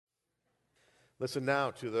Listen now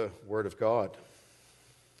to the word of God.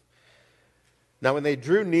 Now when they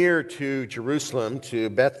drew near to Jerusalem, to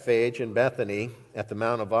Bethphage and Bethany at the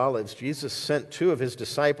Mount of Olives, Jesus sent two of his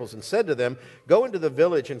disciples and said to them, "Go into the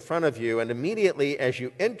village in front of you, and immediately as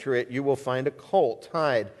you enter it, you will find a colt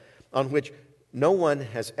tied, on which no one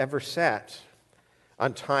has ever sat.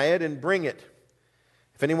 Untie it and bring it.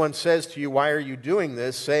 If anyone says to you, 'Why are you doing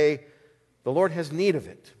this?' say, 'The Lord has need of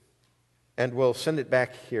it, and will send it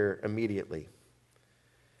back here immediately.'"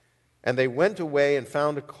 And they went away and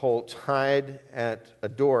found a colt tied at a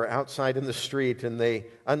door outside in the street, and they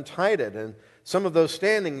untied it. And some of those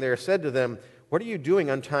standing there said to them, "What are you doing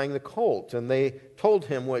untying the colt?" And they told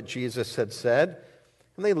him what Jesus had said,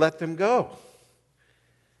 and they let them go.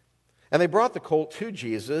 And they brought the colt to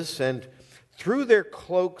Jesus and threw their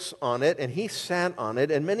cloaks on it, and he sat on it.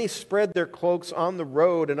 And many spread their cloaks on the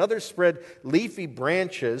road, and others spread leafy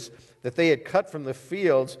branches that they had cut from the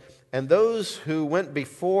fields. And those who went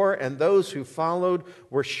before and those who followed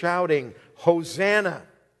were shouting, "Hosanna!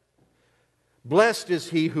 Blessed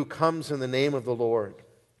is he who comes in the name of the Lord.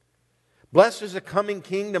 Blessed is the coming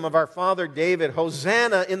kingdom of our father David.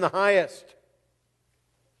 Hosanna in the highest."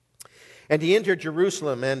 And he entered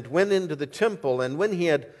Jerusalem and went into the temple. And when he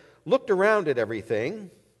had looked around at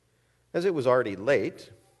everything, as it was already late,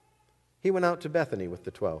 he went out to Bethany with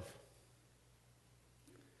the 12.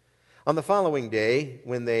 On the following day,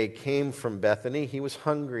 when they came from Bethany, he was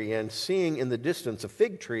hungry, and seeing in the distance a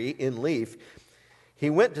fig tree in leaf, he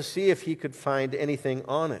went to see if he could find anything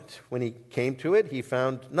on it. When he came to it, he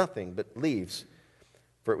found nothing but leaves,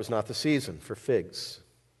 for it was not the season for figs.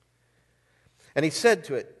 And he said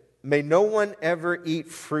to it, "May no one ever eat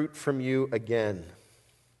fruit from you again."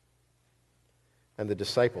 And the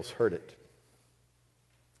disciples heard it.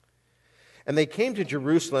 And they came to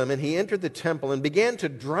Jerusalem, and he entered the temple and began to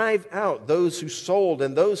drive out those who sold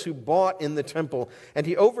and those who bought in the temple. And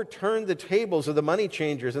he overturned the tables of the money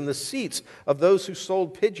changers and the seats of those who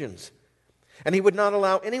sold pigeons. And he would not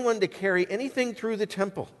allow anyone to carry anything through the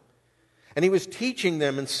temple. And he was teaching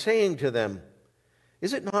them and saying to them,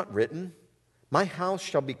 "Is it not written, 'My house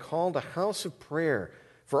shall be called a house of prayer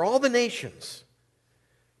for all the nations'?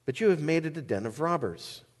 But you have made it a den of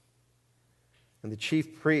robbers." And the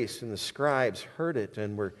chief priests and the scribes heard it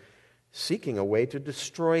and were seeking a way to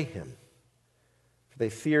destroy him, for they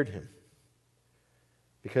feared him,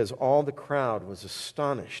 because all the crowd was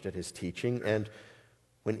astonished at his teaching. And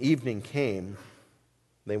when evening came,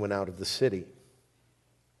 they went out of the city.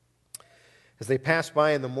 As they passed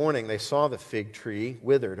by in the morning, they saw the fig tree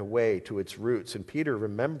withered away to its roots. And Peter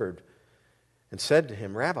remembered and said to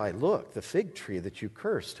him, "Rabbi, look, the fig tree that you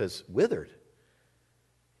cursed has withered."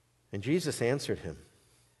 And Jesus answered him,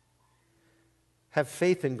 "Have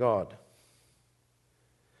faith in God.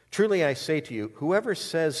 Truly I say to you, whoever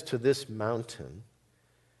says to this mountain,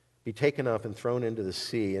 'Be taken up and thrown into the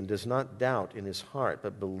sea,' and does not doubt in his heart,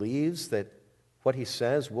 but believes that what he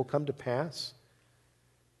says will come to pass,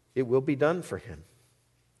 it will be done for him.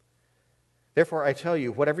 Therefore I tell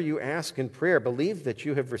you, whatever you ask in prayer, believe that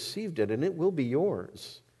you have received it, and it will be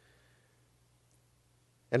yours.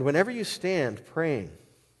 And whenever you stand praying,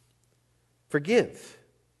 forgive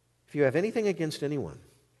if you have anything against anyone,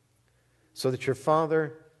 so that your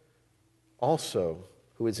Father also,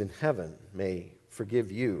 who is in heaven, may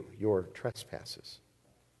forgive you your trespasses."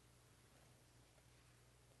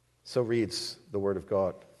 So reads the Word of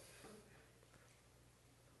God.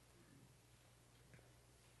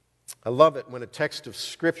 I love it when a text of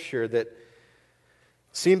Scripture that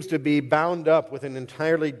seems to be bound up with an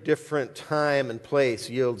entirely different time and place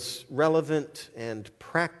yields relevant and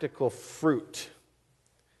practical fruit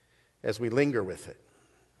as we linger with it,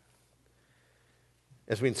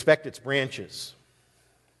 as we inspect its branches.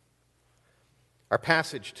 Our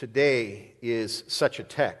passage today is such a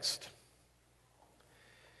text.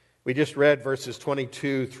 We just read verses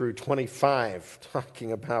 22 through 25,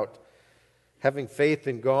 talking about having faith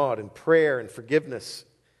in God and prayer and forgiveness.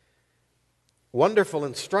 Wonderful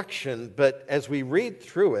instruction, but as we read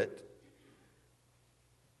through it,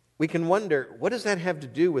 we can wonder, what does that have to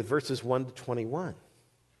do with verses 1 to 21?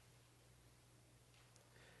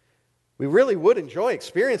 We really would enjoy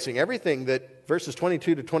experiencing everything that verses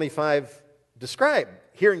 22 to 25 describe.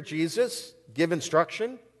 Hearing Jesus give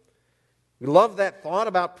instruction. We love that thought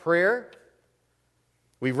about prayer.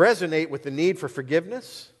 We resonate with the need for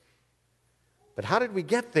forgiveness. But how did we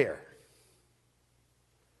get there?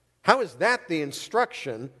 How is that the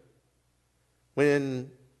instruction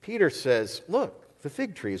when Peter says, "Look, the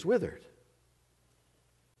fig tree is withered"?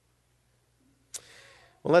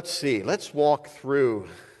 Well, let's see. Let's walk through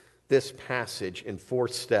this passage in 4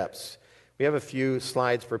 steps. We have a few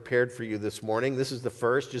slides prepared for you this morning. This is the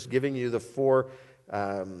first, just giving you the 4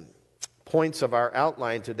 points of our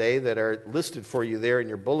outline today that are listed for you there in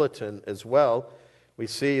your bulletin as well. We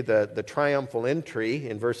see the triumphal entry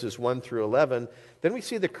in verses 1 through 11. Then we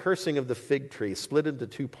see the cursing of the fig tree split into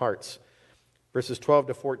 2 parts, verses 12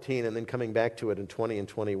 to 14, and then coming back to it in 20 and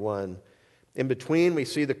 21. In between, we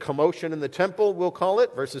see the commotion in the temple, we'll call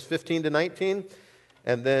it, verses 15 to 19,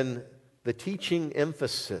 and then the teaching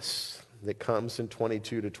emphasis that comes in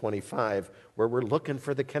 22 to 25, where we're looking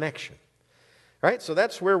for the connection. All right, so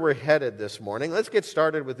that's where we're headed this morning. Let's get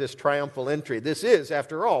started with this triumphal entry. This is,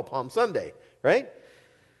 after all, Palm Sunday, right?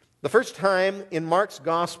 The first time in Mark's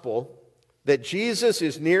gospel that Jesus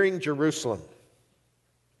is nearing Jerusalem.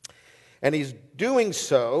 And he's doing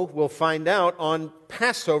so, we'll find out, on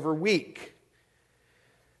Passover week.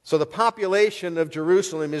 So the population of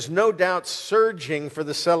Jerusalem is no doubt surging for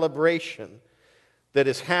the celebration that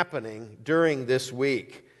is happening during this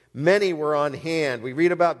week. Many were on hand. We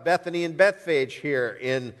read about Bethany and Bethphage here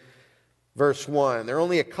in verse 1. They're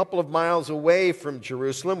only a couple of miles away from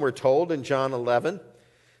Jerusalem, we're told in John 11,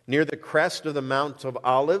 near the crest of the Mount of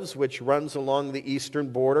Olives, which runs along the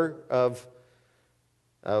eastern border of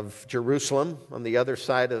Jerusalem on the other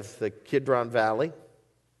side of the Kidron Valley.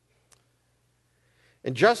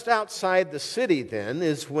 And just outside the city, then,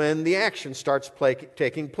 is when the action starts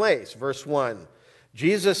taking place. Verse 1.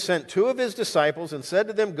 Jesus sent 2 of his disciples and said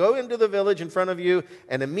to them, "Go into the village in front of you,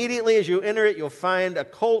 and immediately as you enter it, you'll find a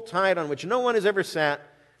colt tied on which no one has ever sat.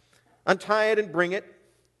 Untie it and bring it.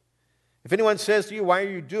 If anyone says to you, 'Why are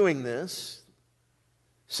you doing this?'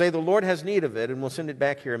 say, 'The Lord has need of it, and we'll send it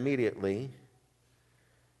back here immediately.'"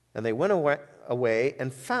 And they went away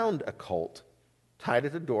and found a colt tied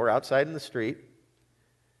at a door outside in the street.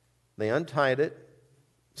 They untied it.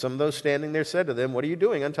 Some of those standing there said to them, "What are you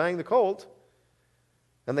doing untying the colt?"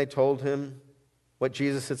 And they told him what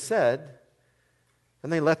Jesus had said,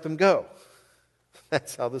 and they let them go.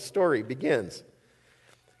 That's how the story begins.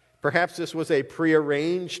 Perhaps this was a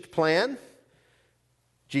prearranged plan.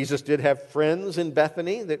 Jesus did have friends in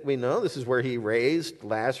Bethany that we know. This is where he raised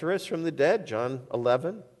Lazarus from the dead, John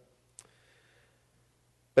 11.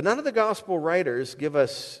 But none of the gospel writers give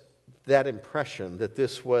us that impression that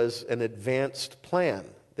this was an advanced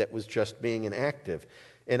plan that was just being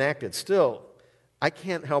enacted. Still, I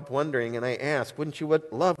can't help wondering, and I ask, wouldn't you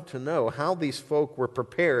love to know how these folk were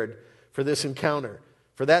prepared for this encounter?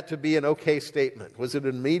 For that to be an okay statement? Was it an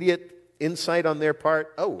immediate insight on their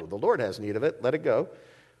part? Oh, the Lord has need of it, let it go.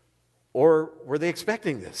 Or were they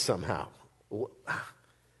expecting this somehow?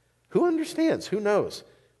 Who understands? Who knows?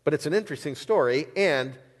 But it's an interesting story,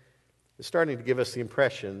 and it's starting to give us the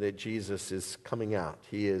impression that Jesus is coming out.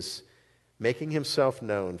 He is making himself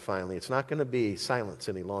known finally. It's not going to be silence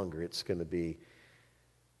any longer. It's going to be,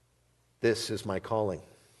 "This is my calling."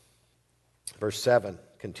 Verse 7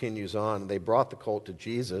 continues on. They brought the colt to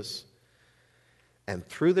Jesus and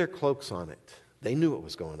threw their cloaks on it. They knew what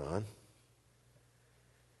was going on.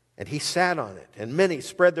 And he sat on it. And many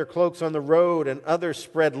spread their cloaks on the road, and others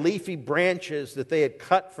spread leafy branches that they had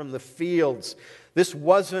cut from the fields. This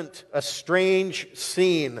wasn't a strange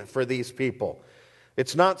scene for these people.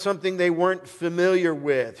 It's not something they weren't familiar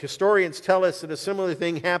with. Historians tell us that a similar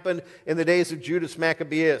thing happened in the days of Judas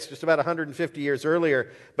Maccabeus, just about 150 years earlier.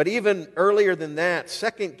 But even earlier than that,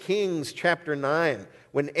 2 Kings chapter 9,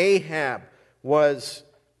 when Ahab was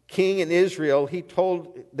king in Israel, he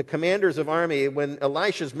told the commanders of army, when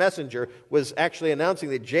Elisha's messenger was actually announcing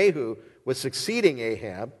that Jehu was succeeding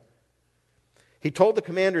Ahab, he told the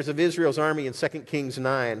commanders of Israel's army in 2 Kings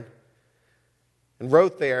 9, and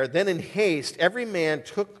wrote there, "Then in haste every man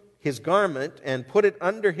took his garment and put it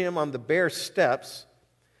under him on the bare steps,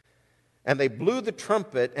 and they blew the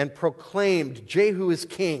trumpet and proclaimed, 'Jehu is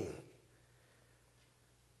king.'"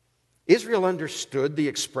 Israel understood the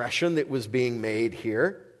expression that was being made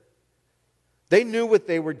here. They knew what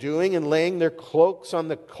they were doing in laying their cloaks on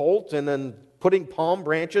the colt and then putting palm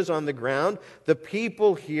branches on the ground. The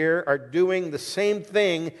people here are doing the same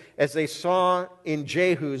thing as they saw in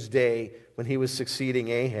Jehu's day when he was succeeding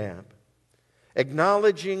Ahab.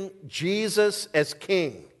 Acknowledging Jesus as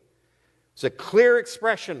king. It's a clear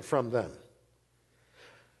expression from them.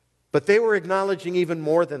 But they were acknowledging even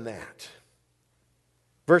more than that.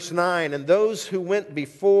 Verse 9, "And those who went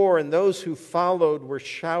before and those who followed were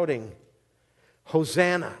shouting,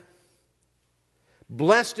 'Hosanna!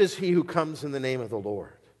 Blessed is he who comes in the name of the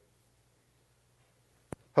Lord.'"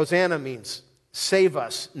 Hosanna means save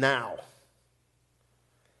us now.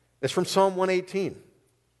 It's from Psalm 118.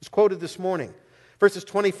 It's quoted this morning. Verses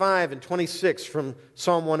 25 and 26 from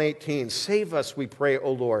Psalm 118. "Save us, we pray,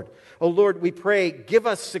 O Lord. O Lord, we pray, give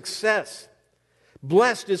us success.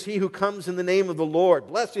 Blessed is he who comes in the name of the Lord.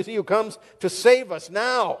 Blessed is he who comes to save us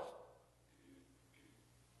now.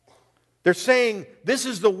 They're saying, this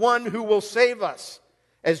is the one who will save us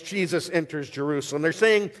as Jesus enters Jerusalem. They're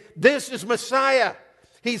saying, this is Messiah.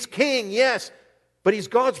 He's king, yes, but he's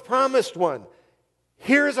God's promised one.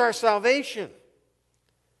 Here's our salvation.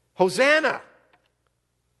 Hosanna.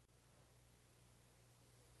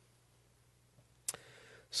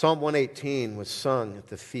 Psalm 118 was sung at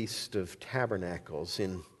the Feast of Tabernacles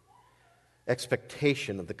in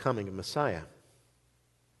expectation of the coming of Messiah.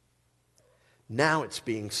 Now it's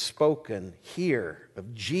being spoken here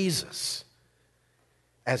of Jesus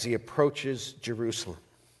as he approaches Jerusalem,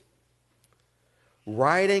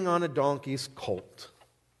 riding on a donkey's colt,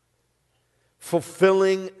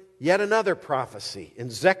 fulfilling yet another prophecy in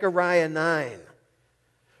Zechariah 9.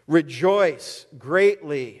 Rejoice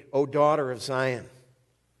greatly, O daughter of Zion.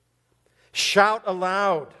 Shout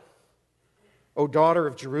aloud, O daughter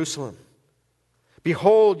of Jerusalem.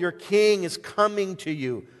 Behold, your king is coming to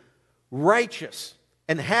you. Righteous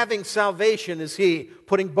and having salvation is he,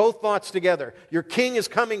 putting both thoughts together. Your king is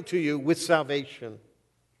coming to you with salvation.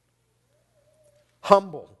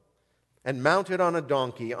 Humble and mounted on a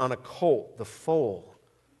donkey, on a colt, the foal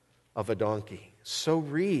of a donkey. So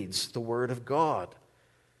reads the word of God.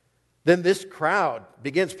 Then this crowd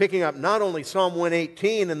begins picking up not only Psalm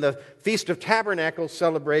 118 and the Feast of Tabernacles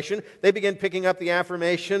celebration, they begin picking up the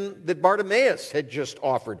affirmation that Bartimaeus had just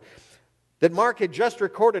offered, that Mark had just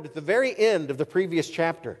recorded at the very end of the previous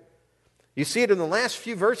chapter. You see it in the last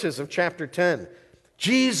few verses of chapter 10.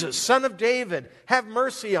 Jesus, Son of David, have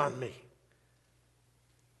mercy on me.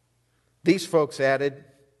 These folks added,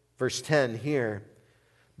 verse 10 here,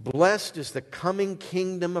 blessed is the coming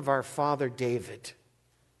kingdom of our father David.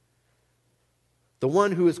 The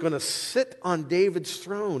one who is going to sit on David's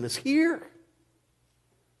throne is here.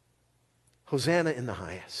 Hosanna in the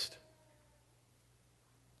highest.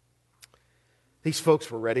 These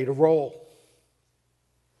folks were ready to roll.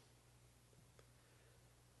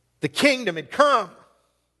 The kingdom had come.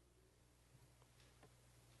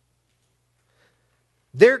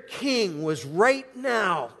 Their king was right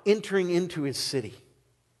now entering into his city.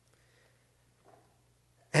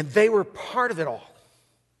 And they were part of it all.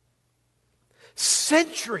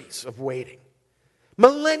 Centuries of waiting.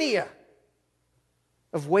 Millennia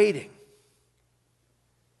of waiting.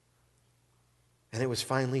 And it was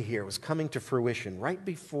finally here. It was coming to fruition right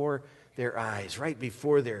before their eyes, right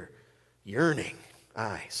before their yearning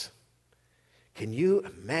eyes. Can you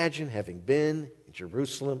imagine having been in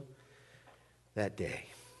Jerusalem that day?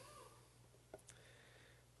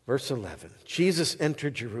 Verse 11, Jesus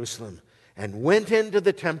entered Jerusalem and went into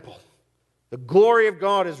the temple. The glory of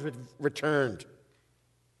God is returned.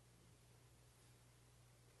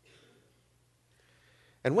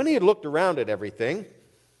 And when he had looked around at everything,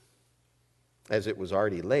 as it was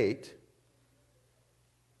already late,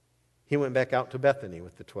 he went back out to Bethany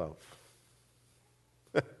with the 12.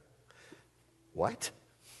 What?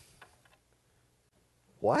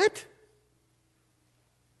 What?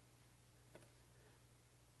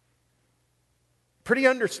 Pretty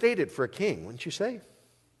understated for a king, wouldn't you say?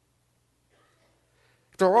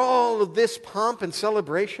 After all of this pomp and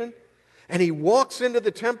celebration, and he walks into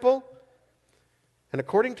the temple, and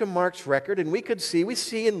according to Mark's record, and we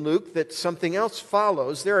see in Luke that something else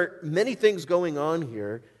follows. There are many things going on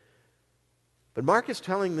here, but Mark is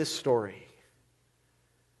telling this story.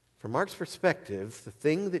 From Mark's perspective, the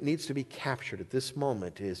thing that needs to be captured at this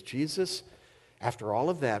moment is Jesus, after all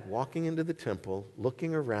of that, walking into the temple,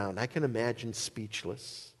 looking around, I can imagine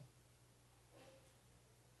speechless,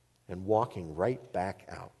 and walking right back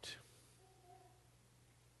out.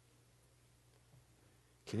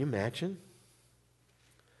 Can you imagine?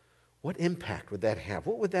 What impact would that have?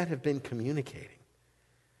 What would that have been communicating?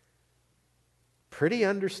 Pretty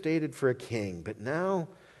understated for a king, but now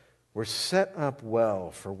we're set up well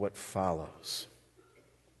for what follows.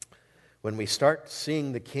 When we start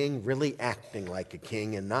seeing the king really acting like a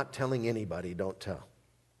king and not telling anybody, don't tell.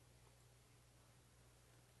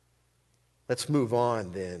 Let's move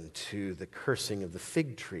on then to the cursing of the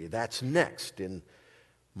fig tree. That's next in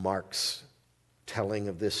Mark's telling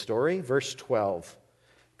of this story. Verse 12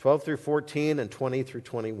 through 14 and 20 through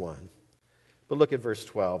 21. But look at verse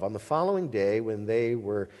 12. On the following day, when they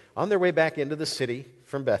were on their way back into the city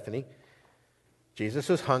from Bethany, Jesus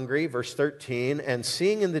was hungry, verse 13, and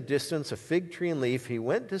seeing in the distance a fig tree and leaf, he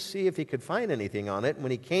went to see if he could find anything on it.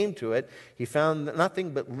 When he came to it, he found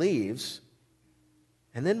nothing but leaves.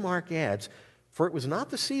 And then Mark adds, for it was not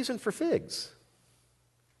the season for figs.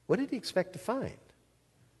 What did he expect to find?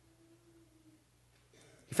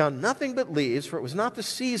 He found nothing but leaves, for it was not the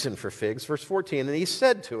season for figs. Verse 14, and he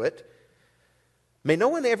said to it, may no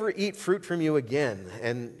one ever eat fruit from you again.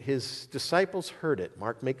 And his disciples heard it.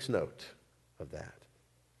 Mark makes note of that.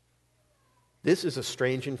 This is a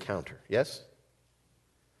strange encounter, yes?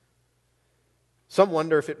 Some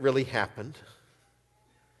wonder if it really happened.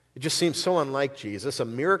 It just seems so unlike Jesus, a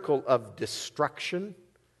miracle of destruction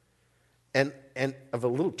and of a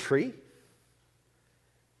little tree.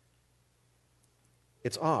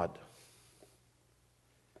 It's odd.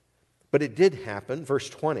 But it did happen, verse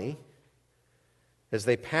 20. As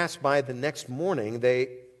they passed by the next morning,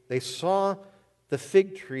 they saw the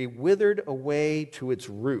fig tree withered away to its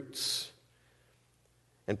roots.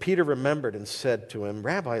 And Peter remembered and said to him,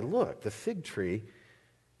 Rabbi, look, the fig tree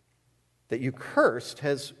that you cursed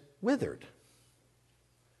has withered.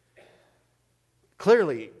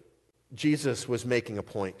 Clearly, Jesus was making a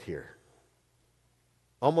point here.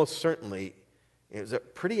 Almost certainly, it was a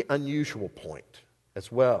pretty unusual point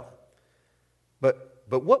as well.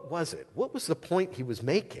 But what was it? What was the point he was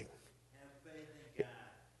making?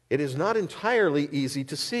 It is not entirely easy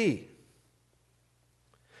to see.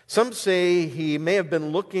 Some say he may have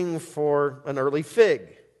been looking for an early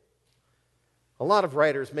fig. A lot of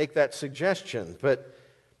writers make that suggestion, but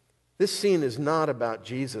this scene is not about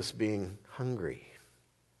Jesus being hungry.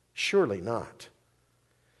 Surely not.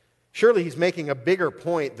 Surely he's making a bigger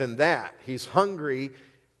point than that. He's hungry.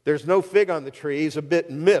 There's no fig on the tree. He's a bit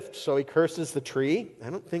miffed, so he curses the tree? I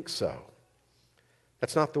don't think so.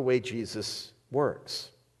 That's not the way Jesus works.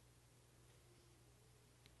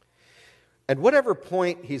 And whatever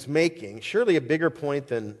point he's making, surely a bigger point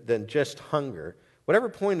than just hunger, whatever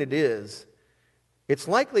point it is, it's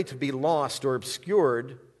likely to be lost or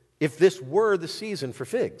obscured if this were the season for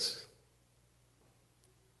figs.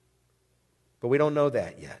 But we don't know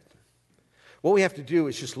that yet. What we have to do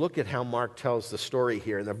is just look at how Mark tells the story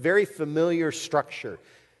here. And the very familiar structure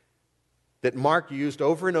that Mark used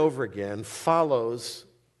over and over again follows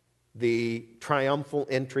the triumphal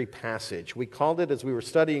entry passage. We called it, as we were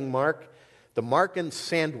studying Mark, the Markan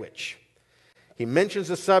sandwich. He mentions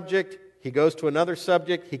a subject, he goes to another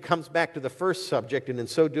subject, he comes back to the first subject, and in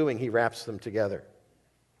so doing, he wraps them together.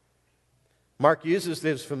 Mark uses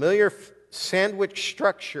this familiar sandwich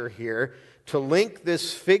structure here to link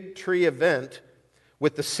this fig tree event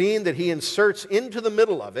with the scene that he inserts into the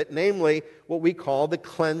middle of it, namely what we call the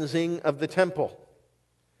cleansing of the temple.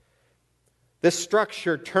 This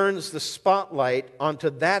structure turns the spotlight onto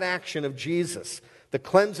that action of Jesus, the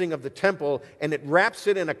cleansing of the temple, and it wraps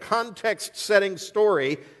it in a context-setting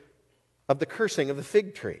story of the cursing of the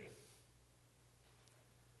fig tree.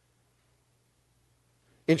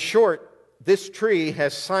 In short, this tree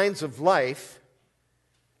has signs of life,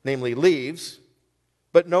 namely leaves,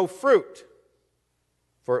 but no fruit,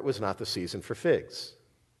 for it was not the season for figs.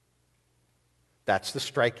 That's the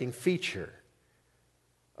striking feature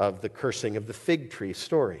of the cursing of the fig tree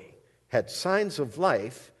story. Had signs of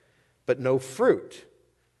life, but no fruit.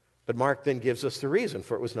 But Mark then gives us the reason,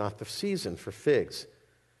 for it was not the season for figs.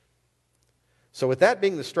 So with that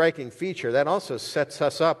being the striking feature, that also sets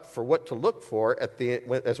us up for what to look for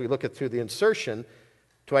as we look through the insertion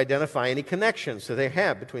to identify any connections that they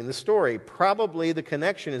have between the story. Probably the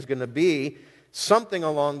connection is going to be something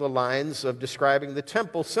along the lines of describing the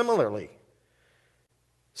temple similarly.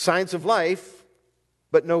 Signs of life,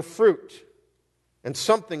 but no fruit, and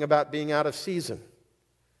something about being out of season.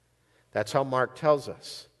 That's how Mark tells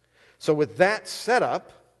us. So with that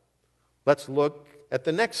setup, let's look at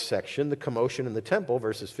the next section, the commotion in the temple,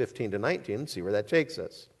 verses 15 to 19, and see where that takes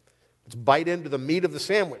us. Let's bite into the meat of the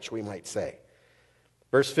sandwich, we might say.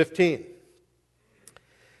 Verse 15.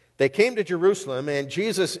 They came to Jerusalem, and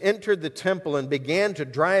Jesus entered the temple and began to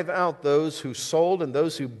drive out those who sold and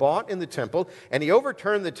those who bought in the temple, and he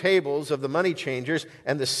overturned the tables of the money changers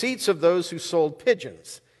and the seats of those who sold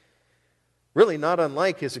pigeons. Really not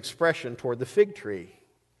unlike his expression toward the fig tree,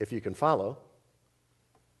 if you can follow.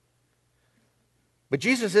 But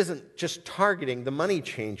Jesus isn't just targeting the money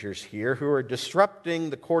changers here who are disrupting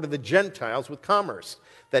the court of the Gentiles with commerce.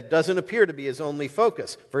 That doesn't appear to be his only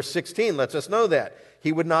focus. Verse 16 lets us know that.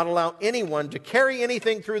 He would not allow anyone to carry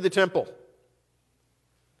anything through the temple.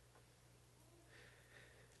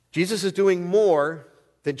 Jesus is doing more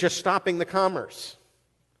than just stopping the commerce.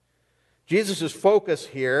 Jesus' focus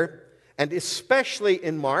here, and especially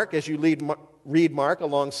in Mark, as you read Mark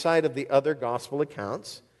alongside of the other gospel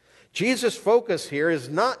accounts, Jesus' focus here is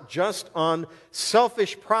not just on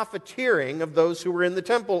selfish profiteering of those who were in the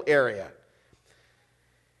temple area.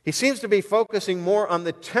 He seems to be focusing more on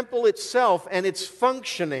the temple itself and its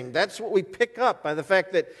functioning. That's what we pick up by the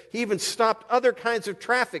fact that he even stopped other kinds of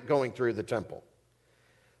traffic going through the temple.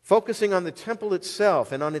 focusing on the temple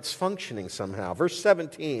itself and on its functioning somehow. Verse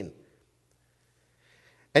 17.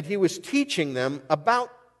 And he was teaching them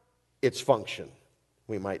about its function,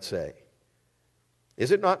 we might say.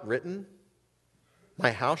 Is it not written,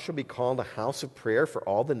 my house shall be called a house of prayer for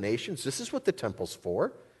all the nations? This is what the temple's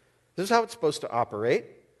for. This is how it's supposed to operate.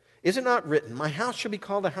 Is it not written, my house shall be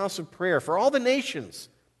called a house of prayer for all the nations?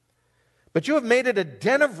 But you have made it a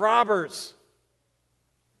den of robbers.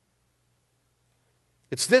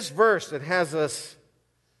 It's this verse that has us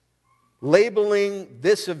labeling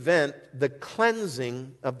this event the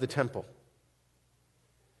cleansing of the temple.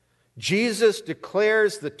 Jesus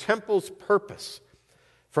declares the temple's purpose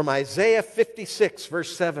from Isaiah 56,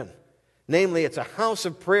 verse 7. Namely, it's a house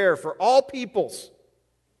of prayer for all peoples.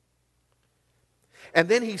 And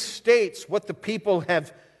then he states what the people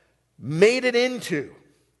have made it into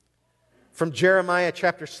from Jeremiah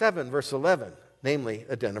chapter 7, verse 11. Namely,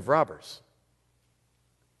 a den of robbers.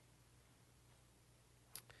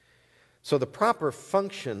 So the proper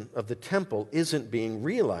function of the temple isn't being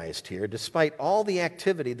realized here. Despite all the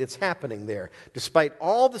activity that's happening there, despite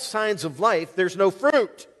all the signs of life, there's no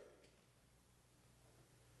fruit.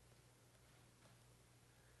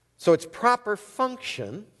 So its proper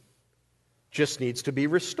function just needs to be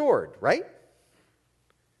restored, right?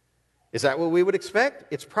 Is that what we would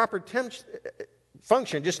expect? Its proper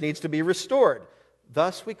function just needs to be restored.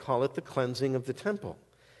 Thus, we call it the cleansing of the temple.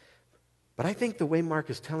 But I think the way Mark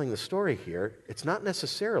is telling the story here, it's not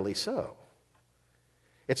necessarily so.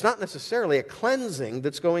 It's not necessarily a cleansing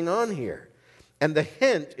that's going on here. And the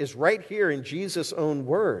hint is right here in Jesus' own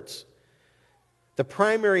words. The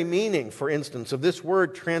primary meaning, for instance, of this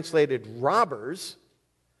word translated robbers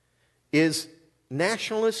is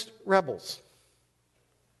nationalist rebels.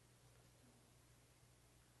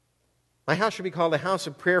 My house should be called a house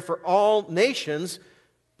of prayer for all nations,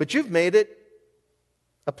 but you've made it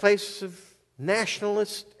a place of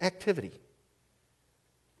nationalist activity.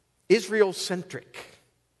 Israel-centric,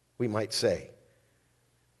 we might say.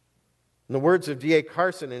 In the words of D.A.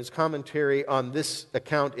 Carson in his commentary on this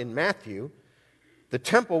account in Matthew, the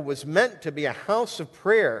temple was meant to be a house of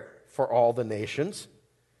prayer for all the nations,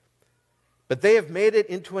 but they have made it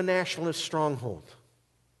into a nationalist stronghold.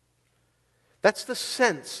 That's the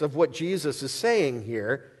sense of what Jesus is saying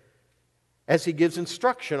here as he gives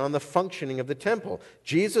instruction on the functioning of the temple.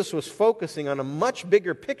 Jesus was focusing on a much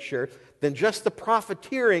bigger picture than just the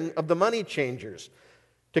profiteering of the money changers.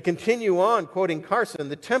 To continue on, quoting Carson,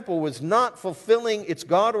 the temple was not fulfilling its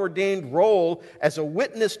God-ordained role as a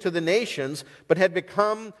witness to the nations, but had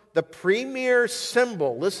become the premier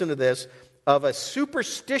symbol, listen to this, of a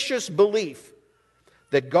superstitious belief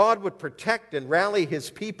that God would protect and rally his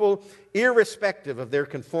people irrespective of their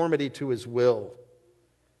conformity to his will.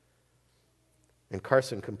 And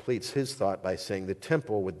Carson completes his thought by saying the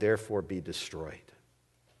temple would therefore be destroyed.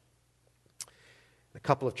 A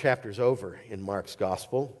couple of chapters over in Mark's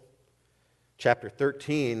Gospel, chapter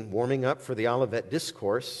 13, warming up for the Olivet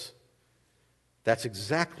Discourse, that's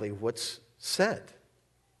exactly what's said.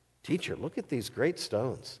 Teacher, look at these great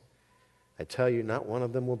stones. I tell you, not one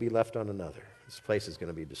of them will be left on another. This place is going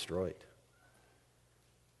to be destroyed.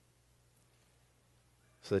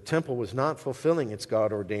 So the temple was not fulfilling its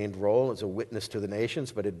God-ordained role as a witness to the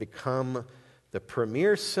nations, but had become the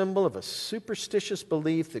premier symbol of a superstitious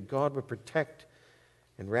belief that God would protect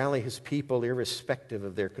and rally his people irrespective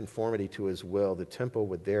of their conformity to his will. The temple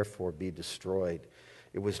would therefore be destroyed.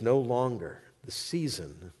 It was no longer the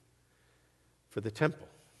season for the temple.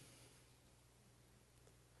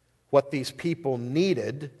 What these people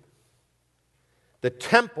needed, the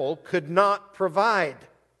temple could not provide.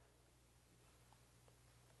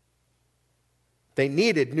 They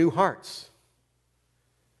needed new hearts,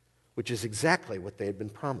 which is exactly what they had been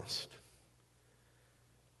promised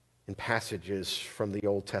in passages from the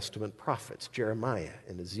Old Testament prophets, Jeremiah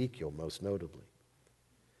and Ezekiel most notably.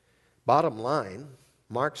 Bottom line,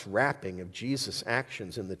 Mark's wrapping of Jesus'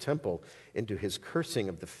 actions in the temple into his cursing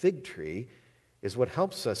of the fig tree is what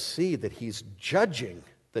helps us see that he's judging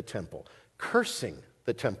the temple, cursing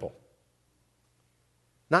the temple,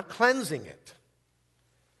 not cleansing it.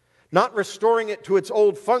 Not restoring it to its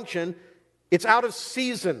old function. It's out of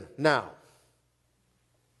season now.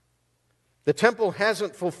 The temple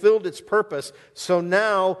hasn't fulfilled its purpose, so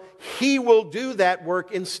now he will do that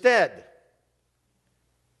work instead.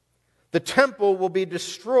 The temple will be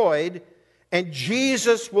destroyed, and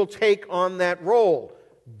Jesus will take on that role.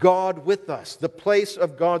 God with us, the place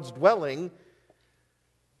of God's dwelling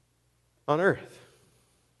on earth.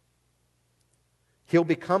 He'll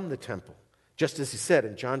become the temple. Just as he said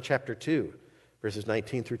in John chapter 2, verses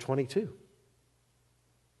 19 through 22.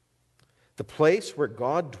 The place where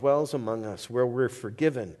God dwells among us, where we're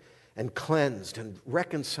forgiven and cleansed and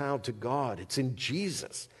reconciled to God. It's in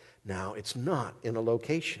Jesus. Now, it's not in a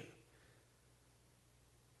location.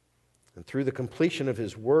 And through the completion of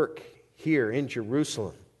his work here in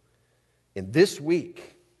Jerusalem, in this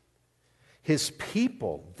week, his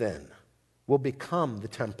people then will become the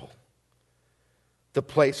temple, the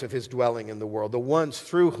place of his dwelling in the world, the ones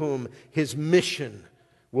through whom his mission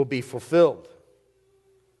will be fulfilled.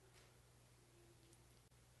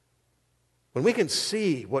 When we can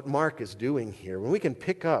see what Mark is doing here, when we can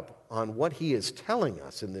pick up on what he is telling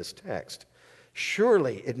us in this text,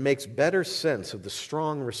 surely it makes better sense of the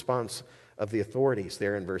strong response of the authorities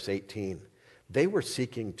there in verse 18. They were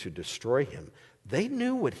seeking to destroy him. They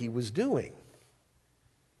knew what he was doing.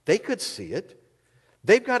 They could see it.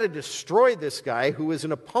 They've got to destroy this guy who is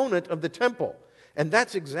an opponent of the temple. And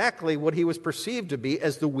that's exactly what he was perceived to be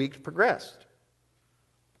as the week progressed.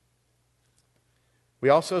 We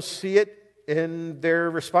also see it in their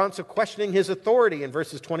response of questioning his authority in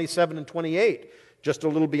verses 27 and 28, just a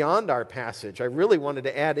little beyond our passage. I really wanted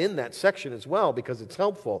to add in that section as well because it's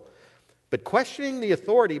helpful. But questioning the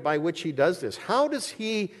authority by which he does this, how does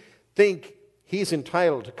he think he's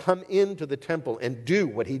entitled to come into the temple and do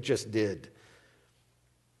what he just did?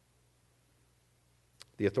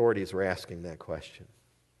 The authorities were asking that question.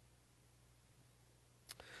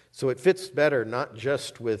 So it fits better not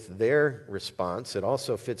just with their response, it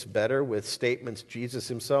also fits better with statements Jesus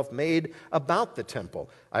himself made about the temple.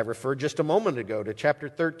 I referred just a moment ago to chapter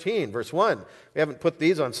 13, verse 1. We haven't put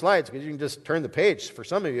these on slides because you can just turn the page. For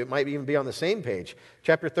some of you, it might even be on the same page.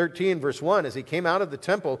 Chapter 13, verse 1, as he came out of the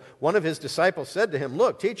temple, one of his disciples said to him,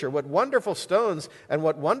 "Look, teacher, what wonderful stones and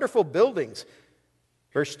what wonderful buildings."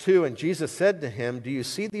 Verse 2, and Jesus said to him, "Do you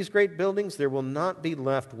see these great buildings? There will not be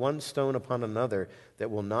left one stone upon another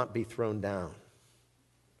that will not be thrown down."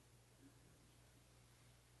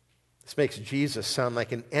 This makes Jesus sound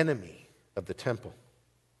like an enemy of the temple.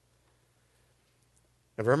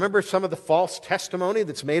 And remember some of the false testimony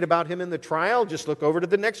that's made about him in the trial? Just look over to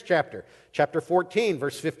the next chapter, chapter 14,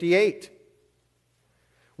 verse 58.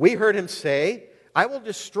 We heard him say, "I will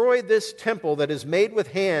destroy this temple that is made with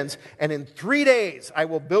hands, and in 3 days I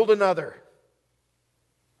will build another,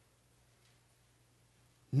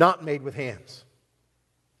 not made with hands."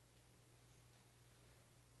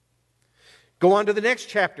 Go on to the next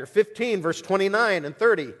chapter, 15, verse 29 and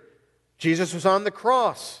 30. Jesus was on the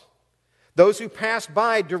cross. Those who passed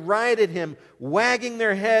by derided him, wagging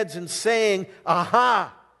their heads and saying,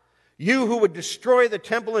 "Aha! You who would destroy the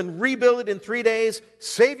temple and rebuild it in 3 days,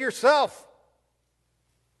 save yourself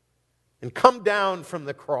and come down from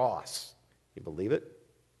the cross." You believe it?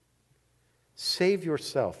 Save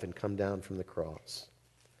yourself and come down from the cross.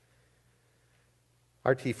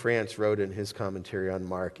 R.T. France wrote in his commentary on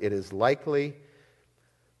Mark, "It is likely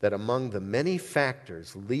that among the many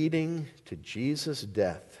factors leading to Jesus'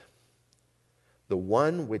 death, the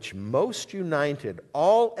one which most united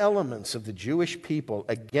all elements of the Jewish people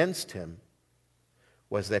against him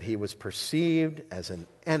was that he was perceived as an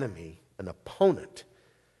enemy, an opponent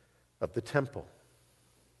of the temple."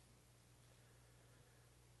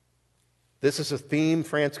 This is a theme,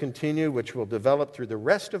 France continued, which will develop through the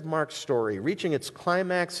rest of Mark's story, reaching its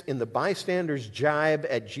climax in the bystanders' jibe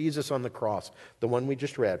at Jesus on the cross, the one we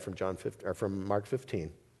just read from Mark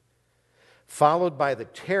 15, followed by the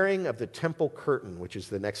tearing of the temple curtain, which is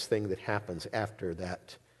the next thing that happens after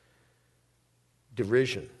that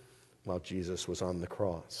derision while Jesus was on the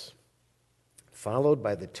cross. Followed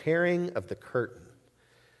by the tearing of the curtain.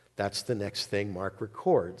 That's the next thing Mark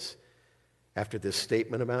records after this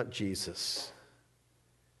statement about Jesus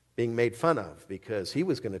being made fun of because he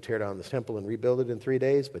was going to tear down the temple and rebuild it in 3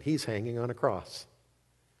 days, but he's hanging on a cross.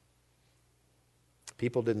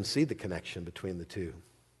 People didn't see the connection between the two.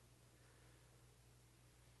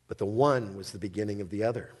 But the one was the beginning of the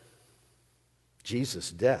other.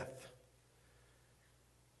 Jesus' death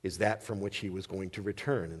is that from which he was going to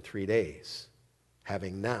return in 3 days,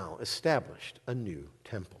 having now established a new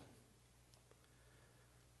temple.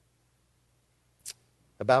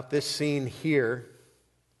 About this scene here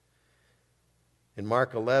in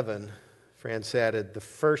Mark 11, France added, the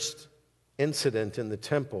first incident in the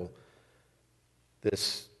temple,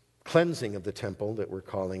 this cleansing of the temple that we're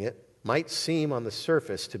calling it, might seem on the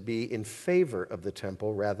surface to be in favor of the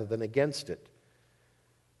temple rather than against it,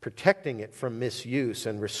 protecting it from misuse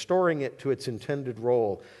and restoring it to its intended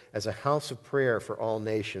role as a house of prayer for all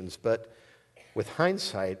nations. But with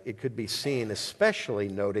hindsight, it could be seen, especially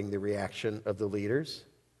noting the reaction of the leaders,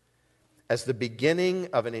 as the beginning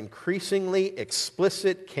of an increasingly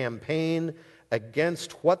explicit campaign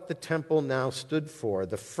against what the temple now stood for,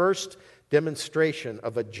 the first demonstration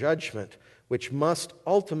of a judgment which must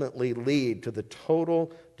ultimately lead to the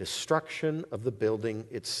total destruction of the building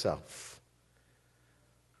itself.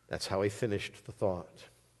 That's how he finished the thought.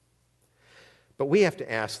 But we have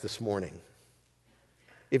to ask this morning,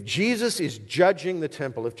 if Jesus is judging the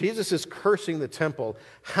temple, if Jesus is cursing the temple,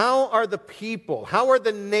 how are the people, how are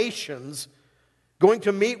the nations going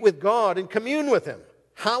to meet with God and commune with him?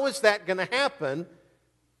 How is that going to happen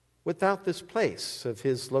without this place of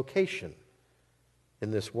his location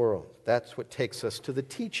in this world? That's what takes us to the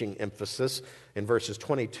teaching emphasis in verses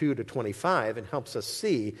 22 to 25 and helps us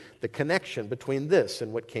see the connection between this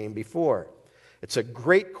and what came before. It's a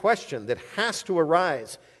great question that has to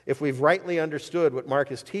arise if we've rightly understood what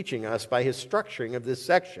Mark is teaching us by his structuring of this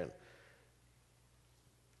section.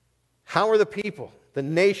 How are the people, the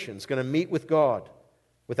nations, going to meet with God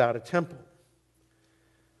without a temple?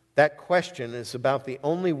 That question is about the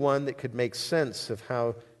only one that could make sense of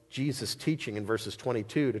how Jesus' teaching in verses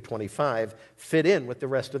 22 to 25 fit in with the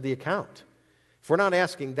rest of the account. If we're not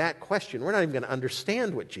asking that question, we're not even going to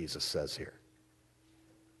understand what Jesus says here.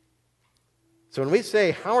 So when we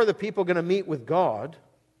say, how are the people going to meet with God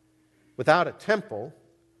without a temple?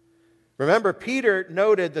 Remember, Peter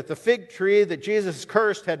noted that the fig tree that Jesus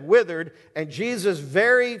cursed had withered, and Jesus'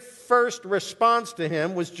 very first response to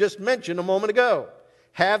him was just mentioned a moment ago.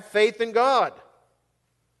 Have faith in God.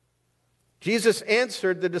 Jesus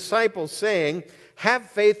answered the disciples saying, have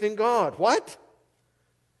faith in God. What?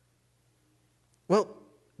 Well,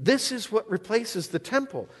 this is what replaces the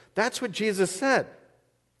temple. That's what Jesus said.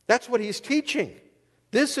 That's what he's teaching.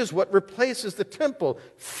 This is what replaces the temple,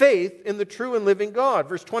 faith in the true and living God.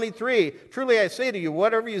 Verse 23, truly I say to you,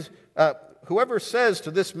 whoever says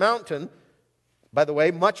to this mountain, by the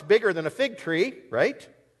way, much bigger than a fig tree, right?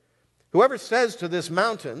 Whoever says to this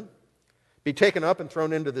mountain, be taken up and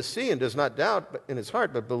thrown into the sea, and does not doubt in his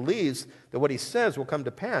heart, but believes that what he says will come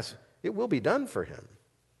to pass, it will be done for him.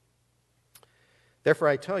 Therefore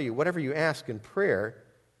I tell you, whatever you ask in prayer,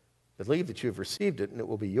 believe that you have received it, and it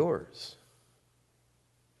will be yours.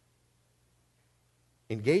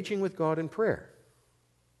 Engaging with God in prayer,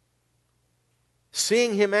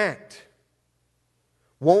 seeing him act,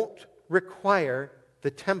 won't require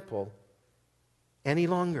the temple any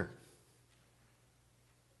longer.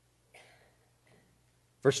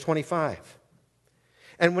 Verse 25.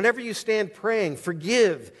 And whenever you stand praying,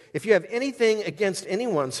 forgive if you have anything against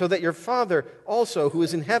anyone, so that your Father also, who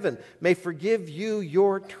is in heaven, may forgive you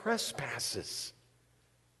your trespasses.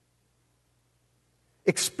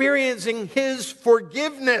 Experiencing his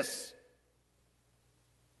forgiveness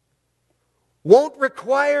won't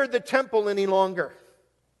require the temple any longer.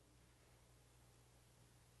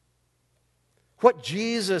 What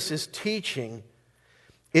Jesus is teaching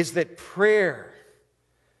is that prayer,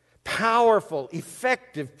 powerful,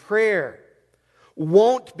 effective prayer,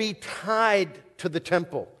 won't be tied to the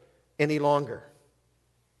temple any longer.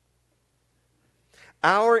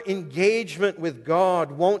 Our engagement with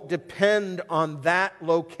God won't depend on that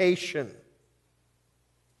location.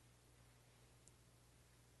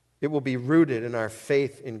 It will be rooted in our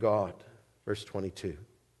faith in God. Verse 22.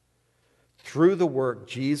 Through the work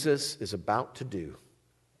Jesus is about to do,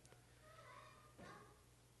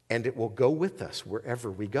 and it will go with us wherever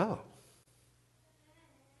we go.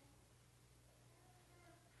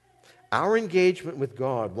 Our engagement with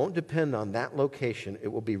God won't depend on that location. It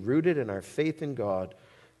will be rooted in our faith in God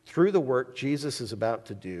through the work Jesus is about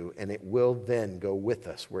to do, and it will then go with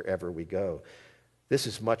us wherever we go. This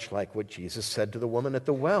is much like what Jesus said to the woman at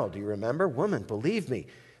the well. Do you remember? Woman, believe me,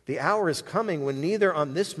 the hour is coming when neither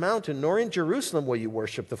on this mountain nor in Jerusalem will you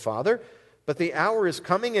worship the Father, but the hour is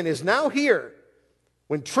coming and is now here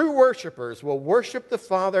when true worshipers will worship the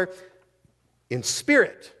Father in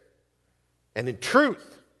spirit and in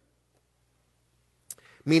truth,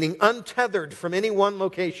 meaning untethered from any one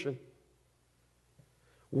location.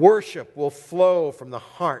 Worship will flow from the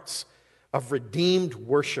hearts of redeemed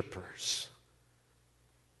worshipers.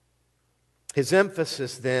 His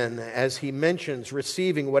emphasis then, as he mentions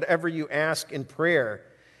receiving whatever you ask in prayer,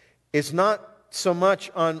 is not so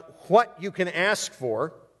much on what you can ask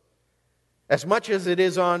for, as much as it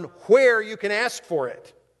is on where you can ask for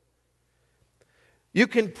it. You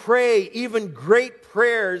can pray even great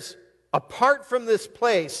prayers apart from this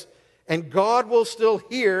place, and God will still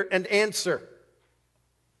hear and answer.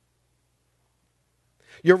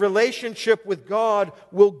 Your relationship with God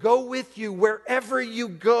will go with you wherever you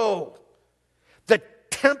go. The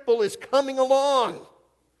temple is coming along.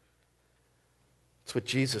 That's what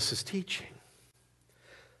Jesus is teaching.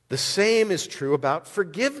 The same is true about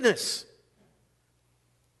forgiveness.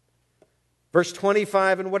 Verse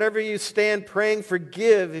 25, and whatever you stand praying,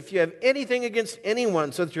 forgive if you have anything against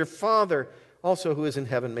anyone, so that your Father also who is in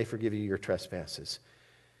heaven may forgive you your trespasses.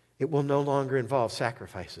 It will no longer involve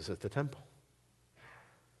sacrifices at the temple.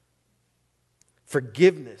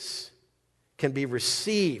 Forgiveness can be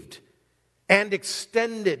received and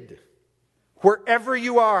extended wherever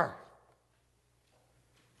you are.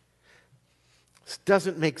 This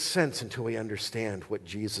doesn't make sense until we understand what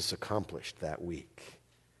Jesus accomplished that week.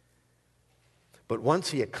 But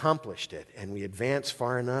once he accomplished it, and we advance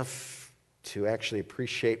far enough to actually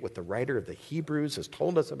appreciate what the writer of the Hebrews has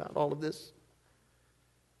told us about all of this,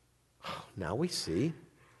 now we see.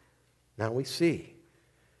 Now we see.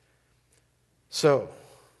 So,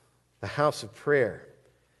 the house of prayer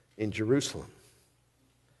in Jerusalem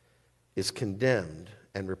is condemned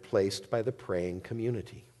and replaced by the praying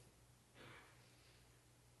community.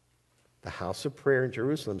 The house of prayer in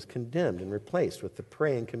Jerusalem is condemned and replaced with the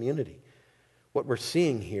praying community. What we're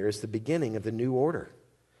seeing here is the beginning of the new order.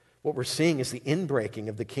 What we're seeing is the inbreaking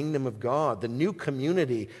of the kingdom of God, the new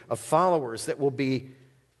community of followers that will be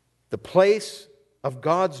the place of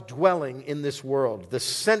God's dwelling in this world, the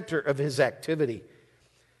center of his activity.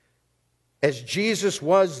 As Jesus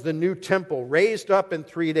was the new temple, raised up in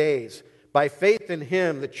 3 days, by faith in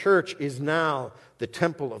him, the church is now the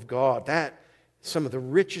temple of God. That is some of the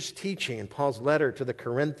richest teaching in Paul's letter to the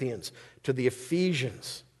Corinthians, to the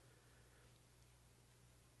Ephesians.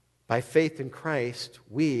 By faith in Christ,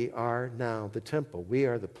 we are now the temple. We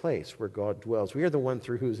are the place where God dwells. We are the one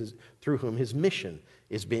through whom his mission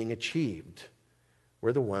is being achieved.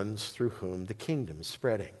 We're the ones through whom the kingdom is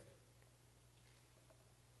spreading.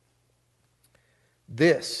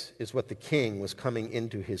 This is what the king was coming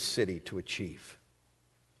into his city to achieve.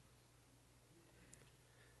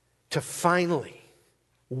 To finally,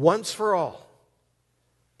 once for all,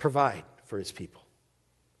 provide for his people.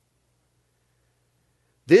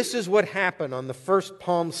 This is what happened on the first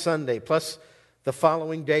Palm Sunday, plus the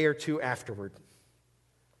following day or two afterward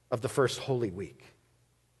of the first Holy Week.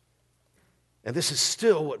 And this is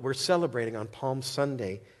still what we're celebrating on Palm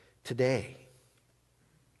Sunday today.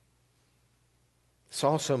 This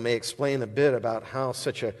also may explain a bit about how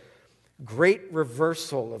such a great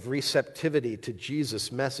reversal of receptivity to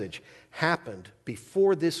Jesus' message happened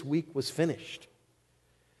before this week was finished.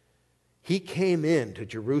 He came into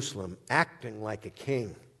Jerusalem acting like a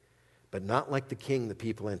king, but not like the king the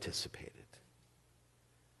people anticipated.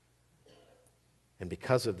 And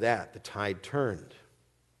because of that, the tide turned.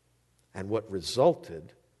 And what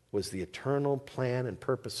resulted was the eternal plan and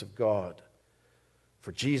purpose of God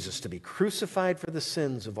for Jesus to be crucified for the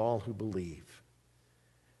sins of all who believe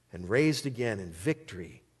and raised again in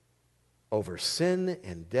victory over sin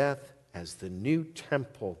and death as the new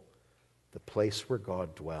temple, the place where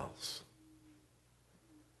God dwells.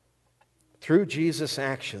 Through Jesus'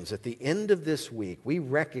 actions, at the end of this week, we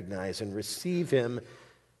recognize and receive him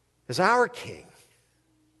as our king.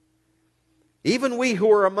 Even we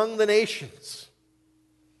who are among the nations.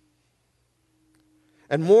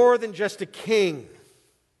 And more than just a king,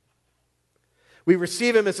 we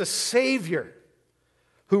receive him as a Savior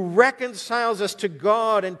who reconciles us to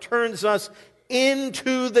God and turns us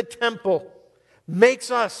into the temple, makes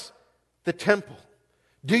us the temple.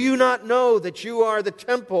 Do you not know that you are the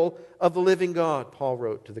temple of the living God? Paul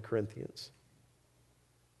wrote to the Corinthians.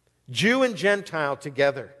 Jew and Gentile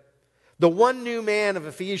together. The one new man of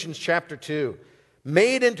Ephesians chapter 2,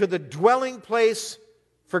 made into the dwelling place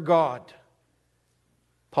for God.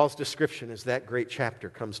 Paul's description as that great chapter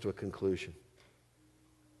comes to a conclusion.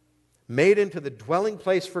 Made into the dwelling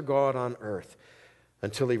place for God on earth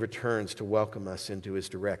until he returns to welcome us into his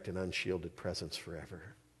direct and unshielded presence forever.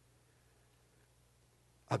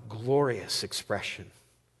 A glorious expression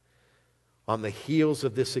on the heels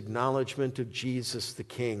of this acknowledgement of Jesus the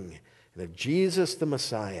King and of Jesus the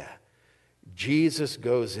Messiah. Jesus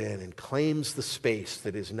goes in and claims the space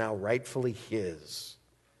that is now rightfully his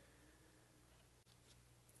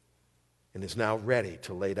and is now ready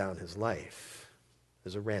to lay down his life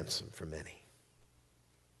as a ransom for many.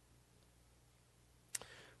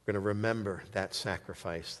 We're going to remember that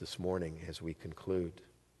sacrifice this morning as we conclude.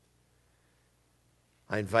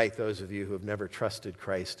 I invite those of you who have never trusted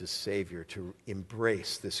Christ as Savior to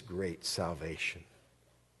embrace this great salvation.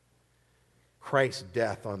 Christ's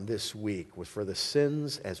death on this week was for the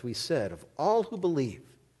sins, as we said, of all who believe.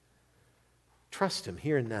 Trust him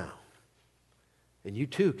here and now. And you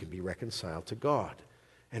too can be reconciled to God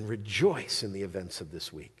and rejoice in the events of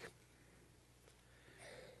this week.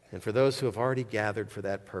 And for those who have already gathered for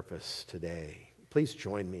that purpose today, please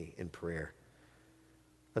join me in prayer.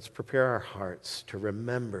 Let's prepare our hearts to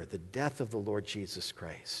remember the death of the Lord Jesus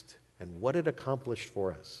Christ and what it accomplished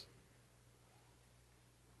for us.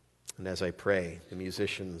 And as I pray, the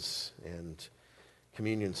musicians and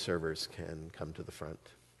communion servers can come to the front.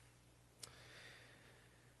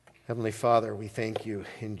 Heavenly Father, we thank you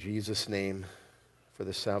in Jesus' name for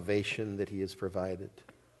the salvation that he has provided.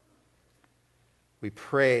 We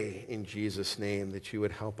pray in Jesus' name that you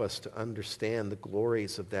would help us to understand the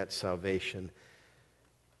glories of that salvation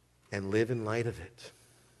and live in light of it.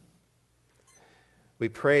 We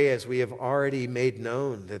pray, as we have already made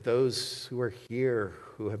known, that those who are here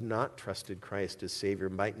who have not trusted Christ as Savior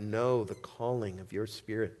might know the calling of your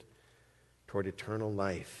Spirit toward eternal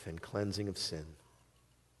life and cleansing of sin.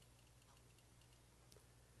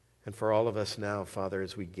 And for all of us now, Father,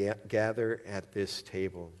 as we gather at this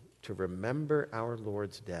table to remember our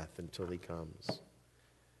Lord's death until he comes,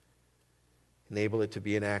 enable it to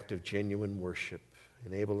be an act of genuine worship.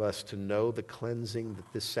 Enable us to know the cleansing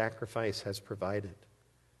that this sacrifice has provided.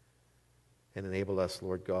 And enable us,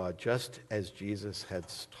 Lord God, just as Jesus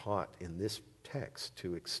has taught in this text,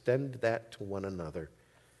 to extend that to one another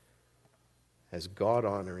as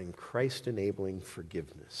God-honoring, Christ-enabling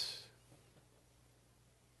forgiveness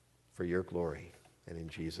for your glory. And in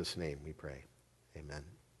Jesus' name we pray. Amen.